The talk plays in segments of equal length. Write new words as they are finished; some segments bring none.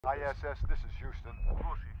ISS, this is Houston.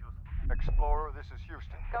 Explorer, this is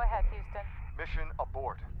Houston. Go ahead, Houston. Mission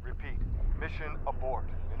abort. Repeat. Mission abort.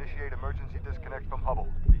 Initiate emergency disconnect from Hubble.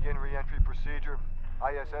 Begin re-entry procedure.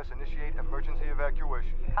 ISS, initiate emergency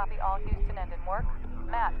evacuation. Copy all Houston and in work.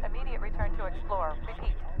 Matt, immediate return to Explorer.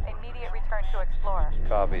 Repeat. Immediate return to Explorer.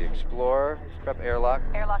 Copy. Explorer. Prep airlock.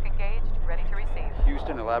 Airlock engaged. Ready to receive.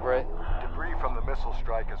 Houston, elaborate. Debris from the missile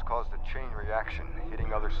strike has caused a chain reaction,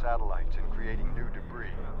 hitting other satellites and creating new debris.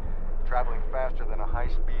 Traveling faster than a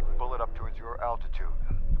high-speed bullet up towards your altitude.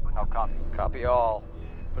 Now copy. Copy all.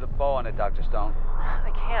 Put a bow on it, Dr. Stone.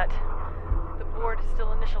 I can't. The board is still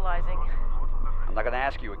initializing. I'm not gonna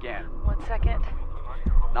ask you again. 1 second.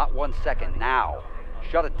 Not 1 second, now.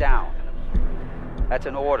 Shut it down. That's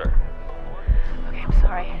an order. Okay, I'm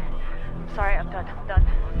sorry. I'm done.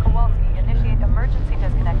 Kowalski, initiate emergency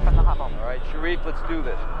disconnect from the Hubble. All right, Sharif, let's do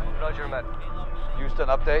this. Roger, Matt. Houston,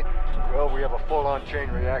 update? Well, we have a full-on chain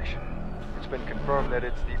reaction. It's been confirmed that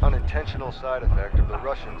it's the unintentional side effect of the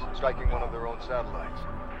Russians striking one of their own satellites.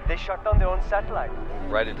 They shut down their own satellite.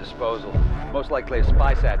 Right at disposal. Most likely a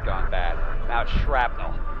spy sat gone bad. Now it's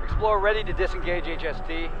shrapnel. Explorer ready to disengage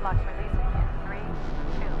HST. Locks releasing in 3,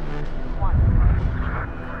 2,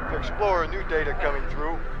 1. Explorer, new data coming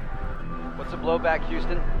through. What's the blowback,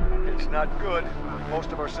 Houston? It's not good.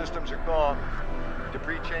 Most of our systems are gone.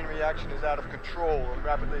 Debris chain reaction is out of control and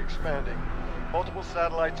rapidly expanding. Multiple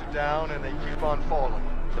satellites are down and they keep on falling.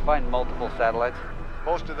 Define multiple satellites.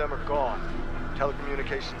 Most of them are gone.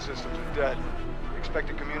 Telecommunication systems are dead. Expect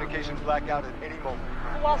a communications blackout at any moment.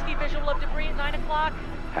 Kowalski, visual of debris at 9 o'clock.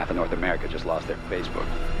 Half of North America just lost their Facebook.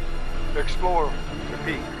 Explorer,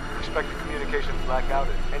 repeat. Expect a communications blackout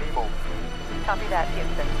at any moment. Copy that,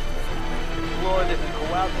 Houston. Explorer, this is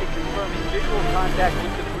Kowalski confirming visual contact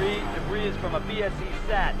with debris. Debris is from a BSC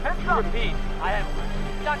sat. Repeat, I have...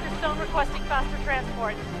 Dr. Stone requesting faster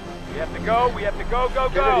transport. We have to go, go!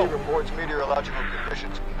 Kennedy reports meteorological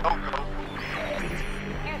conditions. Go.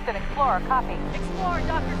 Houston, Explorer, copy. Explorer,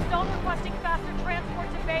 Dr. Stone requesting faster transport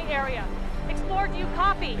to Bay Area. Explorer, do you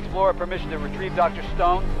copy? Explorer, permission to retrieve Dr.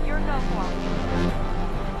 Stone. Your go, Kowalski.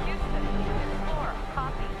 Houston, Explorer,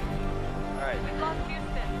 copy. All right. We've lost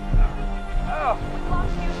Houston. Oh, We've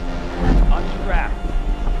lost Houston. Unstrap.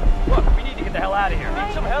 Look, we need to get the hell out of here.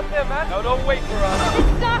 Need some help there, Matt? No, don't wait for us.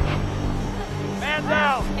 It's stuck! Man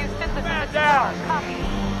down! Houston, this Man is down! Explorer, copy.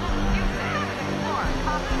 Houston, this is Explorer,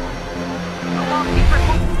 copy. Kowalski,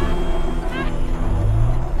 report.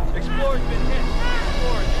 Explorer's been hit.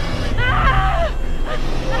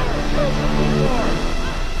 Explorer's been hit.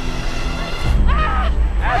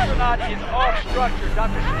 Astronaut is off structure.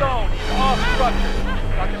 Dr. Stone is off structure.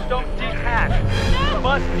 Dr. Stone, detach. You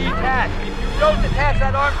must detach. If you don't detach,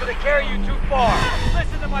 that arm's going to carry you too far.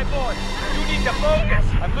 Listen to my voice. You need to focus.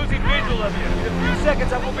 I'm losing visual of you. In a few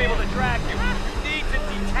seconds, I won't be able to track you. You need to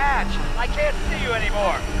detach. I can't see you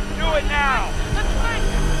anymore. Do it now.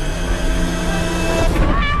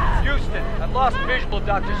 Houston, I've lost visual of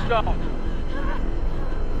Dr. Stone.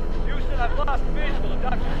 Houston, I've lost visual of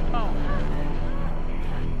Dr. Stone.